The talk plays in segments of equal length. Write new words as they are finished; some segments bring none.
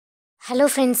Hello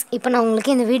friends, இப்போ நான்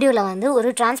உங்களுக்கு இந்த வீடியோவில் வந்து ஒரு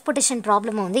டிரான்ஸ்போர்ட்டேஷன்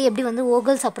ப்ராப்ளமை வந்து எப்படி வந்து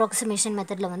vogels approximation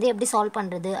மெத்தடில் வந்து எப்படி சால்வ்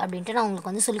பண்ணுறது அப்படின்ட்டு நான் உங்களுக்கு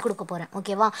வந்து சொல்லிக் கொடுக்க போகிறேன்.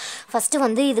 ஓகேவா? ஃபஸ்ட்டு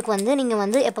வந்து இதுக்கு வந்து நீங்கள்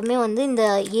வந்து எப்போவுமே வந்து இந்த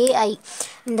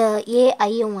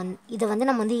ஏஐயும் வந்து இதை வந்து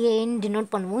நம்ம வந்து ஏன்னு டினோட்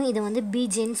பண்ணுவோம். இதை வந்து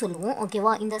பிஜேன்னு சொல்லுவோம்.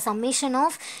 ஓகேவா? இந்த summation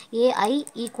of AI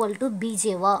equal to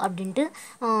பிஜேவா அப்படின்ட்டு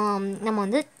நம்ம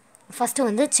வந்து ஃபஸ்ட்டு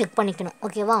வந்து செக் பண்ணிக்கணும்.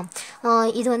 ஓகேவா?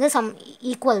 இது வந்து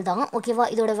ஈக்குவல் தான். ஓகேவா?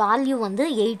 இதோட வேல்யூ வந்து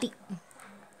 80.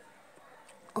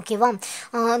 ஓகேவா?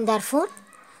 therefore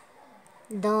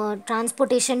the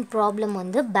transportation problem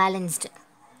வந்து balanced.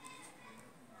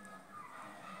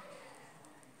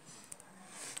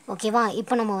 ஓகேவா?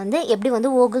 இப்போ நம்ம வந்து எப்படி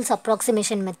வந்து vogels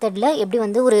approximation மெத்தடில் எப்படி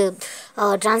வந்து ஒரு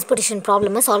டிரான்ஸ்போர்ட்டேஷன்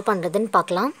ப்ராப்ளமை சால்வ் பண்ணுறதுன்னு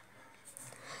பார்க்கலாம்.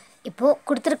 இப்போது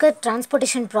கொடுத்துருக்க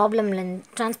டிரான்ஸ்போர்ட்டேஷன்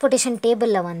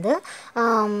டேபிளில் வந்து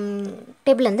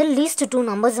லீஸ்ட் 2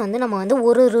 நம்பர்ஸ் வந்து நம்ம வந்து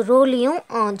ஒரு ரோலையும்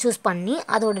சூஸ் பண்ணி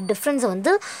அதோட டிஃப்ரென்ஸை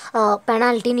வந்து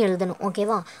பெனால்ட்டின்னு எழுதணும்.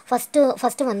 ஓகேவா?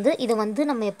 ஃபஸ்ட்டு வந்து இதை வந்து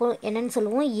நம்ம எப்போ என்னென்னு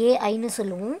சொல்லுவோம், ஏஐன்னு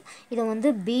சொல்லுவோம். இதை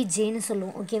வந்து பிஜேன்னு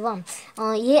சொல்லுவோம். ஓகேவா?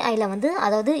 ஏஐயில் வந்து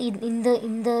அதாவது இந்த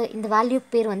இந்த இந்த வேல்யூ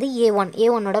பேர் வந்து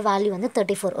ஏஒன்னோட வேல்யூ வந்து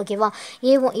 34. ஓகேவா?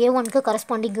 ஏஒன்க்கு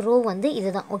கரஸ்பாண்டிங் ரோ வந்து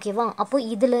இதுதான். ஓகேவா? அப்போது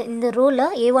இதில் இந்த ரோவில்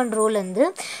ஏஒன் ரோலேருந்து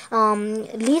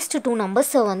லீஸ்ட் 2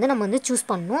 நம்பர்ஸை வந்து நம்ம வந்து சூஸ்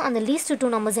பண்ணணும். அந்த லீஸ்ட் 2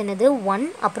 நம்பர்ஸ் என்னது 1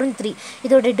 அப்புறம் 3.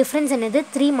 இதோட டிஃப்ரென்ஸ் என்னது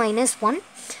 3 - 1.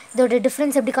 இதோட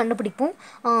டிஃப்ரென்ஸ் எப்படி கண்டுபிடிப்போம்?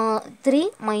 3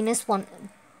 - 1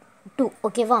 2.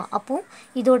 ஓகேவா? அப்போது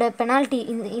இதோட பெனால்ட்டி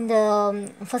இந்த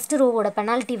ஃபஸ்ட்டு ரோவோட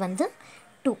பெனால்ட்டி வந்து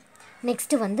 2.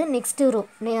 நெக்ஸ்ட்டு வந்து நெக்ஸ்ட்டு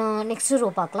ரோ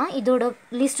பார்க்கலாம். இதோட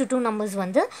லீஸ்ட் 2 நம்பர்ஸ்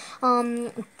வந்து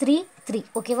 3 3.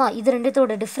 ஓகேவா? இது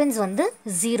ரெண்டுத்தோட டிஃப்ரென்ஸ் வந்து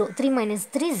 0. 3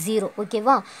 - 3 0.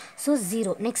 ஓகேவா? ஸோ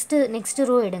 0. நெக்ஸ்ட்டு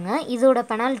ரோ எடுங்க. இதோட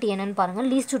பெனால்ட்டி என்னென்னு பாருங்கள்.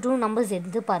 லீஸ்ட் 2 நம்பர்ஸ்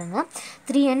எடுத்து பாருங்கள்,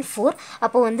 3 and 4.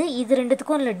 அப்போ வந்து இது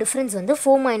ரெண்டுத்துக்கும் உள்ள டிஃப்ரென்ஸ் வந்து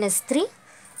 4 - 3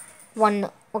 1.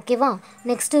 ஓகேவா?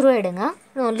 நெக்ஸ்ட்டு ரோ எடுங்க.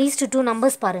 லீஸ்ட் 2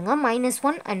 நம்பர்ஸ் பாருங்கள்,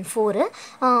 -1 and 4,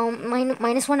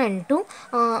 -1 and 2.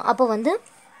 அப்போ வந்து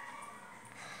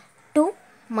 2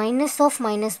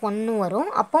 -1 வரும்.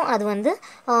 அப்போ அது வந்து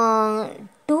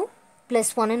 2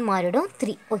 + 1 மாறிடும்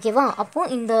 3. ஓகேவா?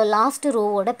 அப்போது இந்த லாஸ்ட்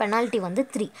ரோவோட பெனால்ட்டி வந்து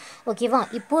 3. ஓகேவா?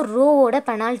 இப்போது ரோவோட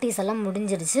பெனால்ட்டிஸ் எல்லாம்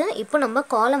முடிஞ்சிருச்சு. இப்போ நம்ம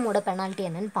காலமோட பெனால்ட்டி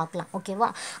என்னன்னு பார்க்கலாம். ஓகேவா?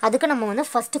 அதுக்கு நம்ம வந்து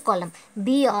ஃபஸ்ட்டு காலம்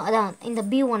அதான் இந்த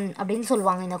B1 அப்படின்னு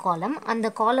சொல்லுவாங்க இந்த காலம். அந்த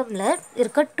காலமில்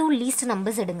இருக்க 2 லீஸ்ட்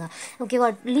நம்பர்ஸ் எடுங்க. ஓகேவா?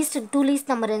 2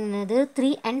 லீஸ்ட் நம்பர் என்னது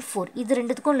 3 and 4. இது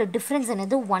ரெண்டுத்துக்கும் உள்ள டிஃப்ரென்ஸ்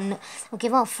என்னது 1.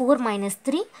 ஓகேவா? 4 -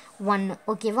 3 1.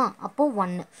 ஓகேவா? அப்போது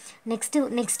 1.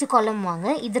 நெக்ஸ்ட்டு காலம் வாங்க.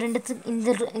 இது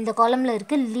ரெண்டுத்துக்கு இந்த காலம்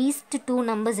இருக்க லீஸ்ட் 2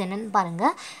 நம்பர்ஸ் என்னன்னு பாருங்க,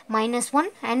 -1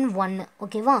 and 1.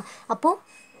 ஓகேவா? அப்போ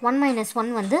 1 -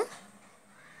 1 வந்து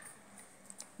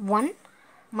 1,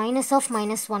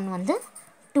 -1 வந்து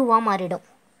 2 மாறிடும்.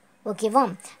 ஓகேவா?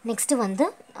 நெக்ஸ்ட்டு வந்து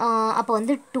அப்போ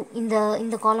வந்து 2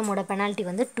 இந்த காலமோட பெனால்ட்டி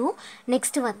வந்து 2.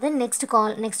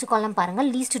 நெக்ஸ்ட் காலம் பாருங்கள்.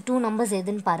 லீஸ்ட் 2 நம்பர்ஸ்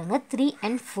எதுன்னு பாருங்கள், 3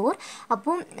 and 4.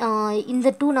 அப்போது இந்த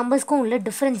 2 நம்பர்ஸ்க்கும் உள்ள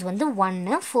டிஃப்ரென்ஸ் வந்து 1.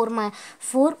 4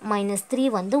 - 3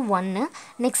 வந்து 1.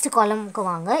 நெக்ஸ்ட் காலமுக்கு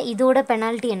வாங்க. இதோட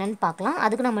பெனால்ட்டி என்னன்னு பார்க்கலாம்.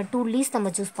 அதுக்கு நம்ம 2 லீஸ்ட்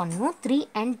நம்ம சூஸ் பண்ணுவோம், 3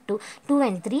 and 2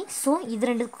 and 3. ஸோ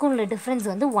இது ரெண்டுக்கும் உள்ள டிஃப்ரென்ஸ்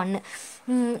வந்து 1.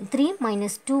 3 -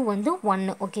 2 வந்து 1.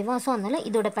 ஓகேவா? ஸோ அதனால்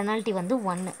இதோட பெனால்ட்டி வந்து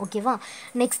 1. ஓகேவா?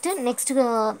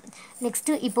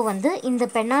 நெக்ஸ்ட்டு இப்போ வந்து இந்த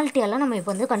பெனால்ட்டியெல்லாம் நம்ம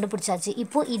இப்போ வந்து கண்டுபிடிச்சாச்சு.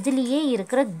 இப்போது இதுலேயே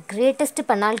இருக்கிற கிரேட்டஸ்ட்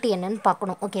பெனால்ட்டி என்னன்னு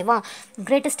பார்க்கணும். ஓகேவா?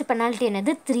 கிரேட்டஸ்ட் பெனால்ட்டி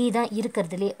என்னது 3 தான்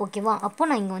இருக்கிறதுலே. ஓகேவா? அப்போது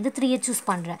நான் இங்கே வந்து 3 சூஸ்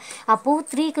பண்ணுறேன். அப்போது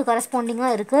 3க்கு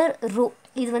கரஸ்பாண்டிங்காக இருக்க ரோ,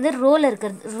 இது வந்து ரோவில்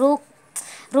இருக்கிறது,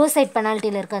 ரோ சைட்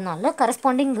பெனால்ட்டியில் இருக்கிறதுனால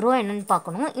கரஸ்பாண்டிங் ரோ என்னென்னு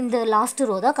பார்க்கணும். இந்த லாஸ்ட்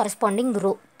ரோ தான் கரஸ்பாண்டிங்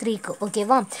ரோ 3க்கு.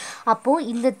 ஓகேவா? அப்போது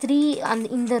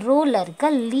இந்த ரோவில் இருக்க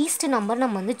லீஸ்ட் நம்பர்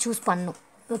நம்ம வந்து சூஸ் பண்ணணும்.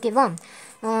 ஓகேவா?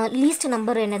 லீஸ்ட்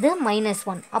நம்பர் என்னது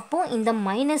 -1. அப்போது இந்த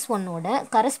 -1ஓட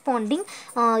கரஸ்பாண்டிங்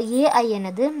ஏஐ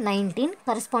என்னது 19,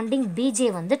 கரஸ்பாண்டிங் பிஜே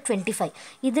வந்து 25.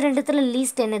 இது ரெண்டுத்தில்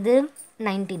லீஸ்ட் என்னது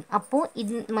 19. அப்போது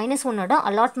இது -1ஓட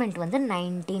அலாட்மெண்ட் வந்து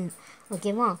 19.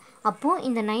 ஓகேவா? அப்போது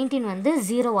இந்த 19 வந்து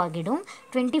 0 ஆகிடும்.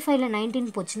 25ல்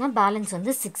 19 போச்சுன்னா பேலன்ஸ்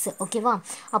வந்து 6. ஓகேவா?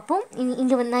 அப்போது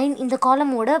இங்கே இந்த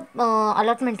காலமோட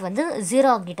அலாட்மெண்ட் வந்து 0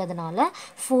 ஆகிட்டதுனால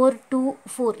 4 2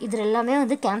 4 இது எல்லாமே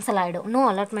வந்து கேன்சல் ஆகிடும். நோ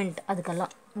அலாட்மெண்ட்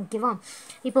அதுக்கெல்லாம். ஓகேவா?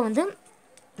 இப்போ வந்து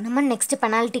நம்ம நெக்ஸ்ட்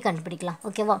பெனால்ட்டி கண்டுபிடிக்கலாம்.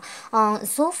 ஓகேவா?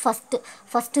 ஸோ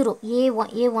ஃபஸ்ட்டு ரோ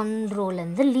ஏ1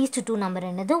 ரோலேருந்து லீஸ்ட் 2 நம்பர்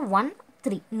என்னது 1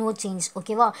 3, நோ சேஞ்ச்.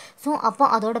 ஓகேவா? ஸோ அப்போ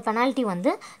அதோட பெனால்ட்டி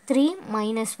வந்து 3 -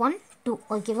 1 2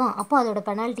 ஓகேவா அப்போ அதோட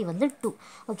பெனால்ட்டி வந்து 2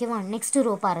 ஓகேவா நெக்ஸ்ட்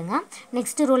ரோ பாருங்க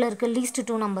நெக்ஸ்ட் ரோல இருக்க லீஸ்ட்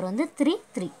 2 நம்பர் வந்து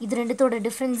 3 இது ரெண்டுத்தோட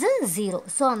டிஃபரன்ஸ் 0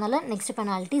 ஸோ அதனால நெக்ஸ்ட்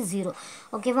பெனால்ட்டி 0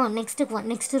 ஓகேவா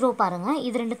நெக்ஸ்ட் ரோ பாருங்க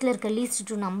இது ரெண்டுத்துல இருக்க லீஸ்ட்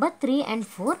 2 நம்பர் 3 and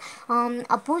 4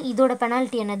 அப்போ இதோட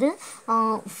பெனால்ட்டி என்னது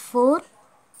 4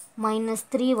 minus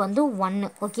 3 வந்து 1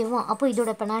 ஓகேவா அப்போ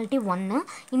இதோட பெனால்ட்டி 1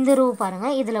 இந்த ரோ பாருங்க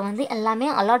இதில் வந்து எல்லாமே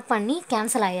அலாட் பண்ணி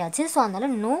கேன்சல் ஆயாச்சு ஸோ அதனால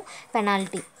நோ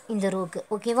பெனால்ட்டி இந்த ரோக்கு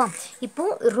ஓகேவா இப்போ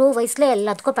ரோ வைஸில்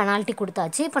எல்லாத்துக்கும் பெனால்ட்டி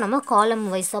கொடுத்தாச்சு இப்போ நம்ம காலம்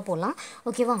வைஸாக போகலாம்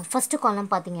ஓகேவா ஃபஸ்ட்டு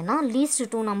காலம் பார்த்தீங்கன்னா லீஸ்ட்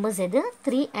 2 நம்பர்ஸ் எது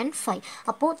 3 and 5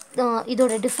 அப்போது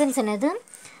இதோட டிஃப்ரென்ஸ் என்னது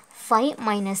 5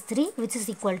 minus 3 which is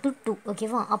equal to 2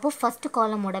 ஓகேவா அப்போ ஃபர்ஸ்ட்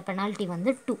காலமோட பெனால்ட்டி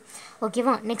வந்து 2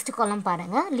 ஓகேவா நெக்ஸ்ட் காலம்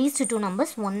பாருங்க லீஸ்ட் 2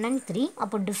 நம்பர்ஸ் 1 and 3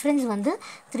 அப்போ டிஃப்ரென்ஸ் வந்து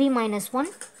 3 minus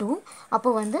 1 2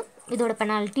 அப்போ வந்து இதோட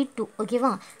பெனால்ட்டி 2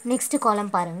 ஓகேவா நெக்ஸ்ட்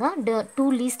காலம் பாருங்க 2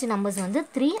 லீஸ்ட் நம்பர்ஸ் வந்து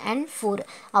 3 and 4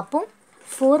 அப்போ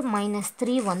 4 minus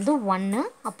 3 வந்து 1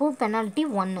 அப்போ பெனால்ட்டி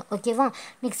 1 ஓகேவா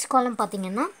நெக்ஸ்ட் காலம்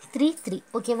பார்த்தீங்கன்னா 3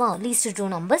 ஓகேவா least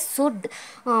 2 numbers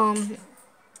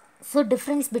so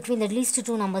difference between the least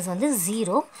 2 numbers வந்து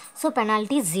 0 ஸோ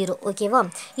பெனால்ட்டி 0 ஓகேவா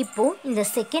இப்போது இந்த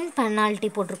செகண்ட் பெனால்ட்டி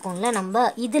போட்டிருக்கோம்ல நம்ம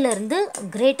இதிலேருந்து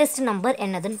கிரேட்டஸ்ட் நம்பர்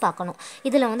என்னதுன்னு பார்க்கணும்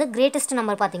இதில் வந்து கிரேட்டஸ்ட்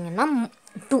நம்பர் பார்த்திங்கன்னா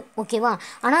 2 ஓகேவா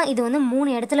ஆனால் இது வந்து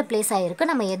 3 இடத்துல பிளேஸ் ஆகிருக்கு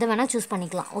நம்ம எதை வேணால் சூஸ்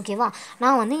பண்ணிக்கலாம் ஓகேவா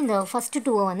நான் வந்து இந்த ஃபஸ்ட்டு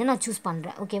 2 வந்து நான் சூஸ்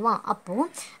பண்ணுறேன் ஓகேவா அப்போது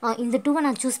இந்த 2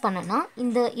 நான் சூஸ் பண்ணேன்னா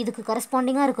இதுக்கு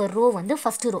கரஸ்பாண்டிங்காக இருக்க ரோ வந்து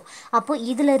ஃபஸ்ட்டு ரோ அப்போது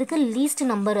இதில் இருக்க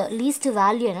லீஸ்ட்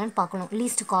வேல்யூ என்னன்னு பார்க்கணும்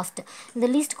லீஸ்ட் காஸ்ட் இந்த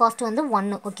லீஸ்ட் காஸ்ட் வந்து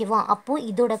 1 ஓகேவா அப்போது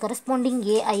இதோட கரஸ்பாண்டிங்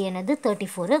ஏஐ என்னது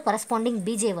 34 கரஸ்பாண்டிங்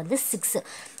பிஜே வந்து 6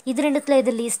 இது ரெண்டுத்தில்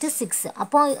இது லீஸ்ட்டு 6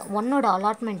 அப்போ 1ஓட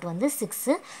அலாட்மெண்ட் வந்து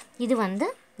 6 இது வந்து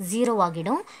 0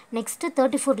 ஆகிடும் நெக்ஸ்ட்டு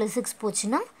 34ல் 6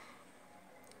 போச்சுன்னா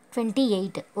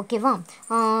 28 ஓகேவா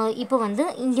இப்போ வந்து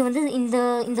இங்கே வந்து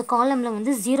இந்த காலமில்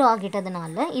வந்து 0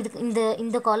 ஆகிட்டதுனால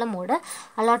இந்த காலமோட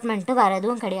அலாட்மெண்ட்டு வேறு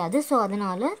எதுவும் கிடையாது ஸோ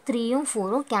அதனால் 3ம்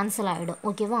 4ம் கேன்சல் ஆகிடும்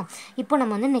ஓகேவா இப்போ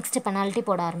நம்ம வந்து நெக்ஸ்ட் பெனால்ட்டி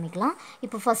போட ஆரம்பிக்கலாம்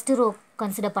இப்போ ஃபஸ்ட்டு ரோ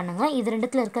கன்சிடர் பண்ணுங்கள் இது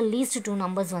ரெண்டுத்தில் இருக்க லீஸ்ட் 2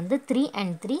 நம்பர்ஸ் வந்து 3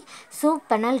 and 3 ஸோ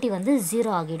பெனால்ட்டி வந்து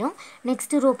 0 ஆகிடும்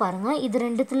நெக்ஸ்ட் ரோ பாருங்கள் இது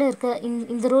ரெண்டுத்தில் இருக்க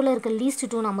இந்த ரோவில் இருக்க லீஸ்ட்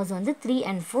 2 நம்பர்ஸ் வந்து 3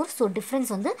 and 4 ஸோ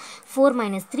டிஃப்ரென்ஸ் வந்து 4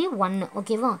 minus 3 1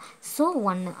 ஓகேவா ஸோ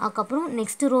 1 அதுக்கப்புறம்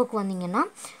நெக்ஸ்ட் ரோக்கு வந்தீங்கன்னா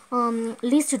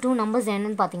லீஸ்ட் 2 நம்பர்ஸ்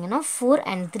என்னன்னு பார்த்தீங்கன்னா 4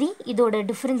 and 3 இதோட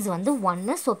டிஃப்ரென்ஸ் வந்து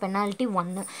 1 ஸோ பெனால்ட்டி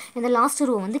 1 இந்த லாஸ்ட்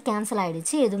ரோ வந்து கேன்சல்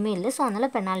ஆகிடுச்சு எதுவுமே இல்லை ஸோ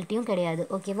அதனால் பெனால்ட்டியும் கிடையாது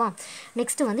ஓகேவா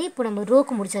நெக்ஸ்ட் வந்து இப்போ நம்ம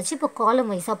ரோக்கு முடிச்சாச்சு இப்போ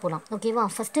காலம் வைஸாக போகலாம் ஓகேவா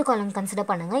ஃபஸ்ட்டு காலம் கன்சிடர்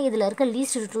பண்ணுங்கள் இதில் இருக்க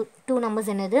லீஸ்ட் 2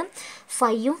 நம்பர்ஸ் என்னது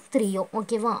 5ம் 3ம்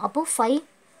ஓகேவா அப்போது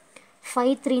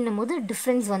 5 3ன்னும் போது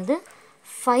டிஃப்ரென்ஸ் வந்து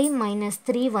 5 minus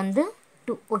 3 வந்து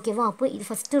 2 ஓகேவா அப்போ இது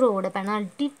ஃபஸ்ட்டு ரோவோட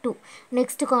பெனால்ட்டி 2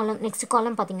 நெக்ஸ்ட்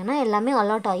காலம் பார்த்தீங்கன்னா எல்லாமே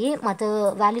அலாட் ஆகி மற்ற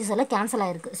வேல்யூஸ் எல்லாம் கேன்சல்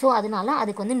ஆகிருக்கு ஸோ அதனால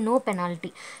அதுக்கு வந்து நோ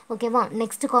பெனால்ட்டி ஓகேவா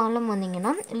நெக்ஸ்ட் காலம்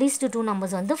வந்தீங்கன்னா லீஸ்ட் 2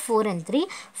 நம்பர்ஸ் வந்து 4 and 3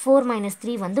 4 minus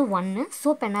 3 வந்து 1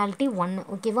 ஸோ பெனால்ட்டி 1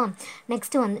 ஓகேவா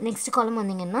நெக்ஸ்ட் காலம்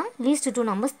வந்தீங்கன்னா லீஸ்ட் 2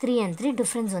 நம்பர்ஸ் 3 and 3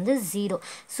 டிஃப்ரென்ஸ் வந்து 0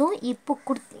 ஸோ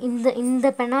இப்போ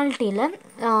இந்த பெனால்ட்டியில்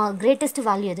கிரேட்டஸ்ட்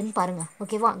வேல்யூ எதுன்னு பாருங்கள்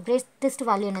ஓகேவா கிரேட்டஸ்ட்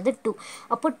வேல்யூ என்னது 2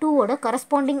 அப்போ 2ஓட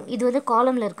கரஸ்பாண்டிங் இது வந்து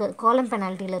காலம்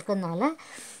பெனால்ட்டியில் இருக்கிறதுனால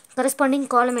கரஸ்பாண்டிங்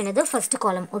காலம் என்னது ஃபஸ்ட்டு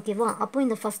காலம் ஓகேவா அப்போ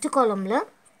இந்த ஃபஸ்ட்டு காலமில்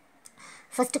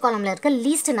இருக்க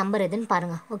லீஸ்ட் நம்பர் எதுன்னு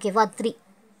பாருங்கள் ஓகேவா 3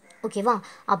 ஓகேவா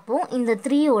அப்போது இந்த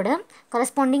 3ஓட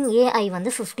கரஸ்பாண்டிங் ஏஐ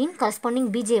வந்து 15 கரஸ்பாண்டிங்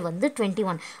பிஜே வந்து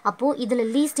 21 அப்போது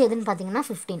இதில் லீஸ்ட் எதுன்னு பார்த்தீங்கன்னா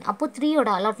 15 அப்போது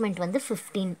 3ஓட அலாட்மெண்ட் வந்து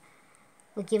 15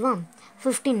 ஓகேவா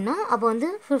 15னா அப்போ வந்து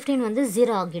 15 வந்து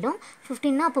 0 ஆகிடும்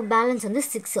 15னா அப்போ பேலன்ஸ் வந்து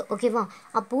 6 ஓகேவா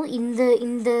அப்போது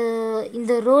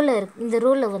இந்த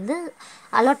ரோவில் வந்து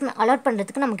அலாட்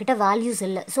பண்ணுறதுக்கு நம்மக்கிட்ட வேல்யூஸ்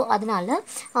இல்லை ஸோ அதனால்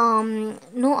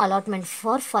நோ அலாட்மெண்ட்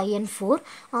ஃபார் 5 and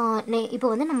 4 இப்போ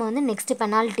வந்து நம்ம வந்து நெக்ஸ்ட்டு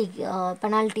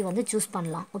பெனால்ட்டி வந்து சூஸ்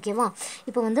பண்ணலாம் ஓகேவா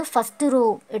இப்போ வந்து ஃபஸ்ட்டு ரோ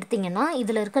எடுத்திங்கன்னா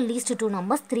இதில் இருக்க லீஸ்ட் 2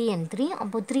 நம்பர்ஸ் 3 and 3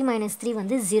 அப்போது 3 minus 3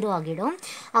 வந்து 0 ஆகிடும்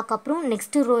அதுக்கப்புறம்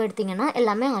நெக்ஸ்ட்டு ரோ எடுத்திங்கன்னா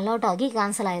எல்லாமே அலாட் ஆகி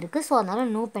கேன்சல் ஆகிருக்கு ஸோ அதனால்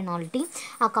நோ பெனால்ட்டி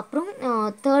அதுக்கப்புறம்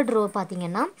தேர்ட் ரோ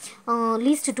பார்த்தீங்கன்னா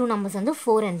லீஸ்ட் 2 நம்பர்ஸ் வந்து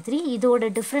 4 and 3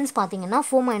 இதோட டிஃப்ரென்ஸ் பார்த்தீங்கன்னா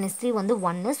 4 minus 3 வந்து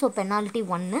 1 ஸோ பெனால்ட்டி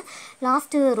 1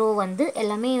 லாஸ்ட்டு ரோ வந்து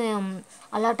எல்லாமே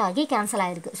அலாட் ஆகி கேன்சல்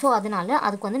ஆகிருக்கு ஸோ அதனால்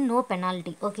அதுக்கு வந்து நோ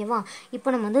பெனால்ட்டி ஓகேவா இப்போ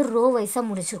நம்ம வந்து ரோ வைஸாக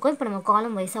முடிச்சிருக்கோம் இப்போ நம்ம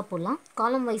காலம் வைஸாக போடலாம்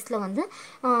காலம் வைஸில் வந்து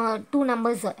 2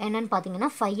 நம்பர்ஸ் என்னென்னு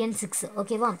பார்த்தீங்கன்னா 5 and 6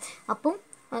 ஓகேவா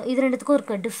அப்போது இது ரெண்டுத்துக்கும்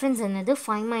இருக்க டிஃப்ரென்ஸ் என்னது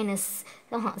 6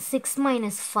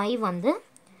 minus 5 வந்து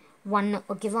 1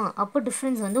 ஓகேவா. அப்போ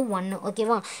டிஃப்ரென்ஸ் வந்து 1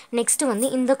 ஓகேவா. நெக்ஸ்ட்டு வந்து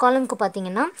இந்த காலம்க்கு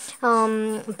பார்த்தீங்கன்னா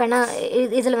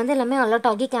இதில் வந்து எல்லாமே அலர்ட்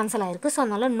ஆகி கேன்சல் ஆகிருக்கு. ஸோ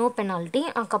அதனால் நோ பெனால்ட்டி.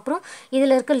 அதுக்கப்புறம்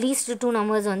இதில் இருக்க லீஸ்ட் 2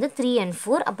 நம்பர்ஸ் வந்து 3 and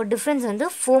 4. அப்போ டிஃப்ரென்ஸ் வந்து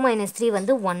 4 - 3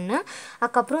 வந்து 1.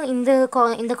 அதுக்கப்புறம்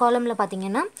இந்த காலமில்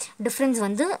பார்த்தீங்கன்னா டிஃப்ரென்ஸ்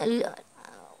வந்து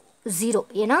 0.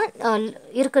 ஏன்னா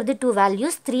இருக்கிறது 2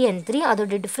 வேல்யூஸ் 3 and 3,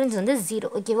 அதோட டிஃப்ரென்ஸ் வந்து 0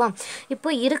 ஓகேவா. இப்போ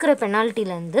இருக்கிற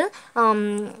பெனால்ட்டிலேருந்து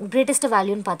கிரேட்டஸ்ட்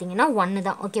வேல்யூன்னு பார்த்தீங்கன்னா 1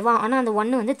 தான் ஓகேவா. ஆனால் அந்த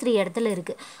 1 வந்து 3 இடத்துல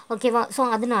இருக்குது ஓகேவா. ஸோ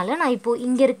அதனால நான் இப்போது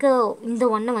இங்கே இருக்க இந்த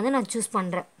 1 வந்து நான் சூஸ்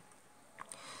பண்ணுறேன்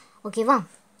ஓகேவா.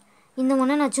 இந்த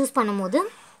 1 நான் சூஸ் பண்ணும்போது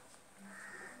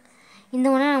இந்த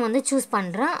ஒன்றை நான் வந்து சூஸ்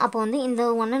பண்ணுறேன். அப்போ வந்து இந்த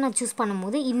ஒன்றை நான் சூஸ்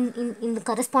பண்ணும்போது இந்த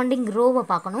கரஸ்பாண்டிங் ரோவை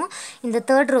பார்க்கணும். இந்த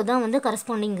தேர்ட் ரோ தான் வந்து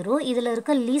கரஸ்பாண்டிங் ரோ. இதில்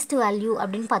இருக்க லீஸ்ட் வேல்யூ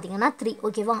அப்படின்னு பார்த்தீங்கன்னா 3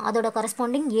 ஓகேவா. அதோட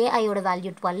கரஸ்பாண்டிங் ஏஐயோட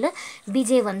வேல்யூ 12,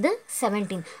 பிஜே வந்து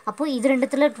 17. அப்போது இது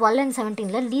ரெண்டுத்தில் 12 and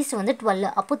 17ல் லீஸ்ட் வந்து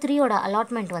 12. அப்போ 3யோட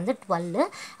அலாட்மெண்ட் வந்து 12.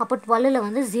 அப்போ 12ல்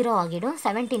வந்து 0 ஆகிடும்.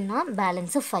 17னா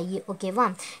பேலன்ஸு 5 ஓகேவா.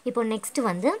 இப்போ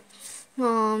நெக்ஸ்ட்டு வந்து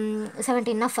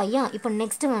 17னா 5. இப்போ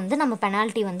நெக்ஸ்ட்டு வந்து நம்ம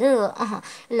பெனால்ட்டி வந்து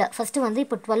இல்லை ஃபஸ்ட்டு வந்து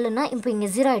இப்போ 12னா இப்போ இங்கே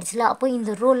 0 ஆகிடுச்சுல. அப்போ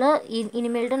இந்த ரோவில்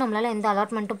இனிமேல்ட்டு நம்மளால் எந்த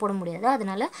அலாட்மெண்ட்டும் போட முடியாது.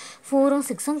 அதனால் 4ம்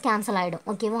 6ம் கேன்சல் ஆகிடும்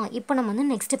ஓகேவா. இப்போ நம்ம வந்து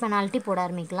நெக்ஸ்ட்டு பெனால்ட்டி போட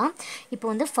ஆரம்பிக்கலாம். இப்போ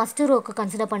வந்து ஃபஸ்ட்டு ரோக்கு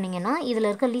கன்சிடர் பண்ணிங்கன்னா இதில்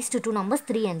இருக்க least 2 numbers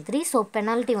 3 and 3. So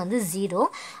penalty வந்து 0.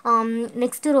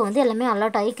 நெக்ஸ்ட்டு ரோ வந்து எல்லாமே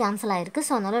அலாட் ஆகி கேன்சல் ஆகிருக்கு.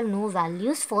 ஸோ அதனால் நோ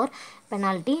வேல்யூஸ் ஃபார்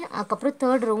பெனால்ட்டி. அதுக்கப்புறம்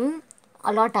தேர்ட் ரோவும்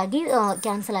அலாட் ஆகி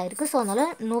கேன்சல் ஆகிருக்கு. ஸோ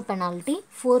அதனால் no penalty.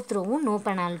 Fourth ரோவும் no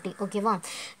penalty ஓகேவா.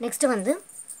 நெக்ஸ்ட்டு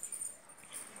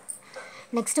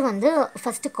வந்து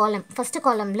ஃபஸ்ட்டு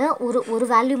காலமில் ஒரு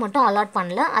வேல்யூ மட்டும் அலாட்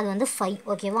பண்ணல, அது வந்து 5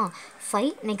 ஓகேவா.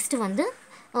 5. நெக்ஸ்ட்டு வந்து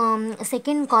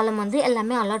செகண்ட் காலம் வந்து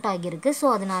எல்லாமே அலாட் ஆகியிருக்கு. ஸோ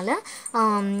அதனால்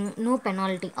நோ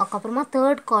பெனால்ட்டி. அதுக்கப்புறமா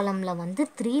தேர்ட் காலமில் வந்து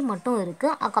 3 மட்டும்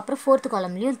இருக்குது. அதுக்கப்புறம் ஃபோர்த்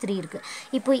காலம்லேயும் 3 இருக்குது.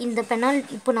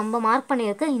 இப்போ நம்ம மார்க்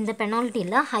பண்ணியிருக்க இந்த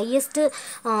பெனால்ட்டியில் ஹையஸ்ட்டு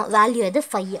வேல்யூ எது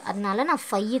 5. அதனால நான்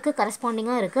 5க்கு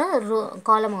கரஸ்பாண்டிங்காக இருக்க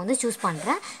காலமை வந்து சூஸ்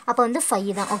பண்ணுறேன். அப்போ வந்து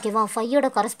 5 தான் ஓகேவா. 5யோட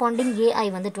கரஸ்பாண்டிங் ஏஐ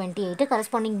வந்து 28,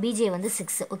 கரஸ்பாண்டிங் பிஜே வந்து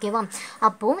 6 ஓகேவா.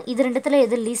 அப்போது இது ரெண்டுத்தில்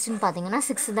எது லீஸ்ட்டுன்னு பார்த்தீங்கன்னா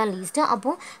 6 தான் லீஸ்ட்டு.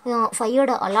 அப்போது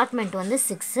 5யோட அலாட்மெண்ட் வந்து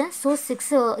 6. ஸோ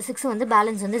 6 வந்து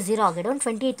பேலன்ஸ் வந்து 0 ஆகிடும்.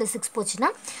 28 6 போச்சுன்னா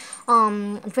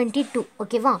 22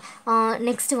 ஓகேவா.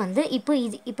 நெக்ஸ்ட்டு வந்து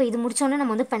இப்போ இது முடித்தோன்னே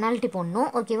நம்ம வந்து பெனால்ட்டி போடணும்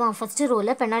ஓகேவா. ஃபஸ்ட்டு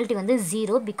ரோவில் பெனால்ட்டி வந்து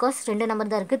 0 பிகாஸ் 2 நம்பர்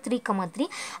தான் இருக்குது 3,3.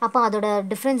 அப்போ அதோட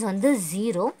டிஃப்ரென்ஸ் வந்து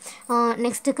 0.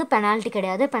 நெக்ஸ்ட்டுக்கு பெனால்ட்டி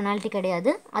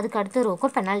கிடையாது. அதுக்கு அடுத்த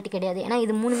ரோக்கும் பெனால்ட்டி கிடையாது. ஏன்னா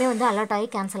இது மூணுமே வந்து அலாட் ஆகி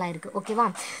கேன்சல் ஆகிருக்கு ஓகேவா.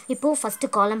 இப்போது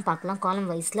ஃபஸ்ட்டு காலம் பார்க்கலாம். காலம்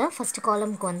வைஸில் ஃபஸ்ட்டு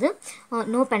காலம்க்கு வந்து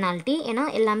நோ பெனால்ட்டி, ஏன்னா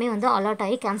எல்லாமே வந்து அலாட்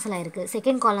ஆகி கேன்சல் ஆகிருக்கு. செகண்ட்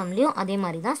காலம்லேயும் அதே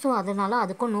மாதிரி தான். ஸோ அதனால்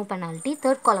அதுக்கும் நோ பெனால்ட்டி.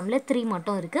 தேர்ட் காலமில் 3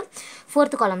 மட்டும் இருக்குது.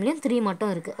 ஃபோர்த் காலம்லேயும் 3 மட்டும்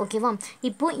இருக்குது ஓகேவா.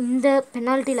 இப்போது இந்த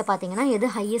பெனால்ட்டியில் பார்த்தீங்கன்னா எது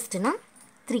ஹையஸ்ட்னா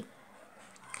 3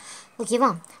 ஓகேவா.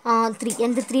 3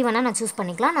 எந்த 3 வேணால் நான் சூஸ்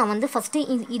பண்ணிக்கலாம். நான் வந்து ஃபஸ்ட்டு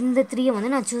இந்த 3யை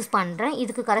வந்து நான் சூஸ் பண்ணுறேன்.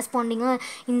 இதுக்கு கரஸ்பாண்டிங்காக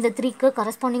இந்த 3க்கு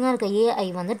கரஸ்பாண்டிங்காக இருக்க ஏஐ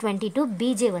வந்து 22,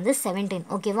 பிஜே வந்து 17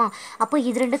 ஓகேவா. அப்போ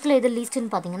இது ரெண்டுத்தில் எது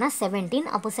லீஸ்ட்டுன்னு பார்த்தீங்கன்னா 17.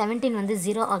 அப்போ 17 வந்து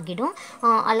 0 ஆகிடும்.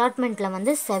 அலாட்மெண்ட்டில்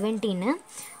வந்து 17,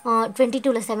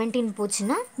 22ல் 17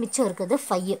 போச்சுன்னா மிச்சம் இருக்குது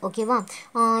 5 ஓகேவா.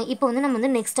 இப்போ வந்து நம்ம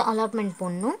வந்து நெக்ஸ்ட் அலாட்மெண்ட்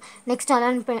போடணும். நெக்ஸ்ட்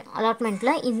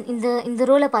அலாட்மெண்ட்டில் இந்த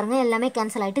ரோவில் பாருங்கள் எல்லாமே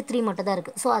கேன்சல் ஆகிட்டு 3 மட்டும் தான்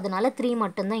இருக்குது. ஸோ அதனால் 3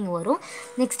 மட்டும்தான் இங்கே வரும்.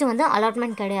 நெக்ஸ்ட்டு வந்து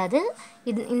அலாட்மெண்ட் கிடையாது.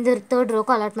 இந்த தேர்ட்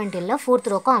ரோக்கும் அலாட்மெண்ட் இல்லை, ஃபோர்த்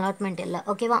ரோக்கும் அலாட்மெண்ட் இல்லை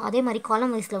ஓகேவா. அதே மாதிரி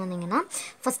காலம் வைஸில் வந்தீங்கன்னா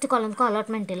ஃபஸ்ட்டு காலமுக்கும்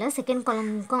அலாட்மெண்ட் இல்லை, செகண்ட்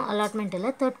காலமுக்கும் அலாட்மெண்ட்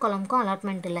இல்லை, தேர்ட் காலமுக்கும்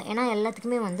அலாட்மெண்ட் இல்லை. ஏன்னா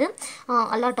எல்லாத்துக்குமே வந்து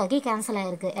அலாட் ஆகி கேன்சல்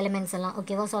ஆகிருக்கு எலிமெண்ட்ஸ் எல்லாம்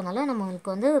ஓகேவா. ஸோ அதனால்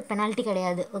நம்மளுக்கு வந்து பெனால்ட்டி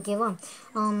கிடையாது ஓகேவா.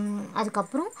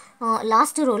 அதுக்கப்புறம்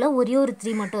லாஸ்ட்டு ரோவில் ஒரே ஒரு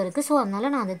 3 மட்டும் இருக்குது. ஸோ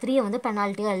அதனால் நான் அந்த 3யை வந்து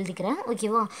பெனால்ட்டியாக எழுதிக்கிறேன்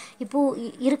ஓகேவா.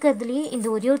 இப்போது இருக்கிறதுலையே இந்த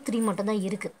ஒரே ஒரு 3 மட்டும் தான்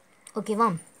இருக்குது ஓகேவா.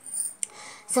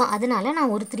 ஸோ அதனால்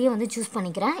நான் ஒரு 3யை வந்து சூஸ்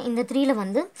பண்ணிக்கிறேன். இந்த 3யில்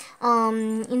வந்து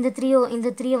இந்த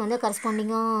 3யை வந்து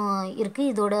கரஸ்பாண்டிங்காக இருக்குது.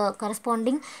 இதோட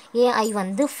கரஸ்பாண்டிங் ஏஐ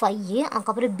வந்து 5,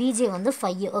 அதுக்கப்புறம் பிஜே வந்து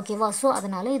 5 ஓகேவா. ஸோ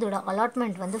அதனால் இதோட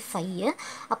அலாட்மெண்ட் வந்து 5.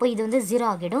 அப்போ இது வந்து 0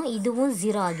 ஆகிடும், இதுவும்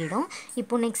 0 ஆகிடும்.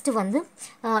 இப்போ நெக்ஸ்ட்டு வந்து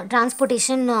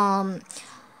டிரான்ஸ்போர்ட்டேஷன்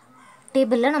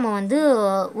டேபிளில் நம்ம வந்து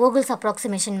வோகல்ஸ்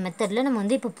அப்ராக்சிமேஷன் மெத்தடில் நம்ம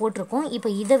வந்து இப்போ போட்டிருக்கோம்.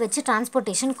 இப்போ இதை வச்சு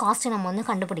டிரான்ஸ்போர்ட்டேஷன் காஸ்ட்டை நம்ம வந்து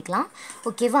கண்டுபிடிக்கலாம்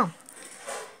ஓகேவா.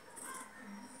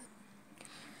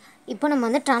 இப்போ நம்ம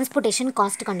வந்து டிரான்ஸ்போர்ட்டேஷன்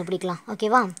காஸ்ட் கண்டுபிடிக்கலாம்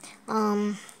ஓகேவா.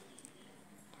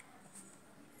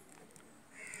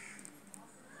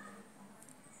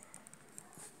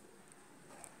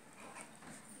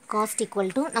 காஸ்ட்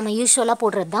ஈக்குவல் டு நம்ம யூஸ்வலாக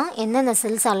போடுறது தான். எந்தெந்த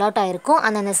செல்ஸ் அலாட் ஆகிருக்கோ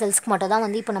அந்தந்த செல்ஸ்க்கு மட்டும் தான்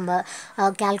வந்து இப்போ நம்ம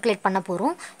கேல்குலேட் பண்ண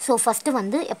போகிறோம். ஸோ ஃபஸ்ட்டு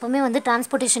வந்து எப்போவுமே வந்து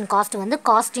டிரான்ஸ்போர்ட்டேஷன் காஸ்ட் வந்து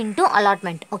காஸ்ட் இன்ட்டு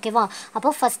அலாட்மெண்ட். ஓகேவா?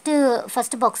 அப்போ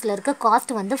ஃபஸ்ட்டு பாக்ஸில் இருக்க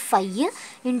காஸ்ட் வந்து 5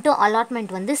 இன்ட்டு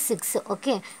அலாட்மெண்ட் வந்து 6.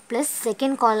 ஓகே, ப்ளஸ்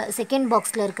செகண்ட்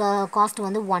பாக்ஸில் இருக்க காஸ்ட்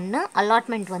வந்து 1,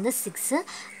 அலாட்மெண்ட் வந்து 6,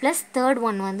 ப்ளஸ் தேர்ட்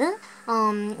ஒன் வந்து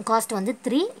காஸ்ட் வந்து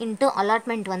 3 இன்ட்டு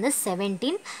அலாட்மெண்ட் வந்து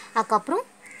 17. அதுக்கப்புறம்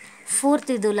ஃபோர்த்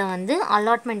இதில் வந்து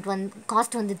அலாட்மெண்ட் வந்து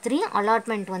காஸ்ட் வந்து 3,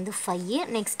 அலாட்மெண்ட் வந்து 5.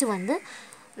 நெக்ஸ்ட்டு வந்து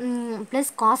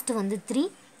ப்ளஸ் காஸ்ட் வந்து 3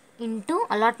 இன்ட்டு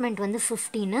அலாட்மெண்ட் வந்து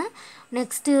 15.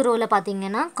 நெக்ஸ்ட்டு ரோவில்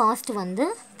பார்த்தீங்கன்னா காஸ்ட் வந்து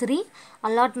 3,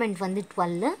 அலாட்மெண்ட் வந்து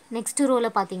 12. நெக்ஸ்ட்டு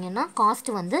ரோவில் பார்த்தீங்கன்னா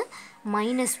காஸ்ட் வந்து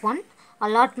 -1,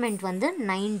 அலாட்மெண்ட் வந்து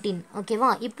 19. ஓகேவா?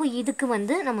 இப்போ இதுக்கு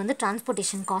வந்து நம்ம வந்து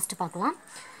டிரான்ஸ்போர்ட்டேஷன் காஸ்ட் பார்க்கலாம்.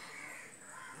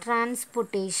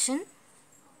 டிரான்ஸ்போர்ட்டேஷன்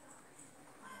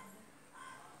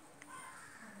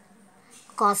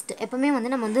காஸ்ட் எப்போவுமே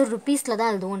வந்து நம்ம வந்து ருப்பீஸில் தான்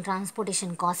எழுதுவோம்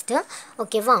டிரான்ஸ்போர்ட்டேஷன் காஸ்ட்டு.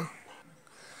 ஓகேவா?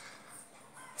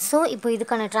 ஸோ இப்போ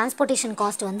இதுக்கான டிரான்ஸ்போர்ட்டேஷன்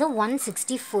காஸ்ட் வந்து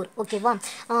 164. ஓகேவா?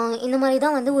 இந்த மாதிரி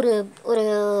தான் வந்து ஒரு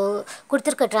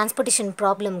கொடுத்துருக்க டிரான்ஸ்போர்ட்டேஷன்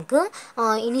ப்ராப்ளம்க்கு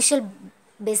இனிஷியல்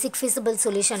பேசிக் ஃபீஸிபிள்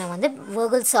சொல்யூஷனை வந்து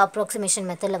vogels approximation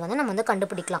மெத்தடில் வந்து நம்ம வந்து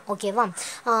கண்டுபிடிக்கலாம். ஓகேவா?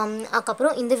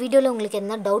 அதுக்கப்புறம் இந்த வீடியோவில் உங்களுக்கு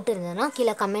எதனா டவுட் இருந்ததுன்னா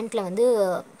கீழே கமெண்ட்டில் வந்து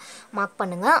மார்க்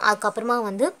பண்ணுங்கள். அதுக்கப்புறமா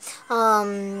வந்து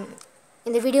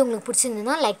இந்த வீடியோ உங்களுக்கு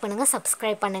பிடிச்சிருந்ததுன்னா லைக் பண்ணுங்கள்,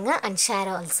 சப்ஸ்கிரைப் பண்ணுங்கள் and share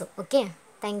also. Okay,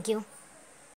 thank you.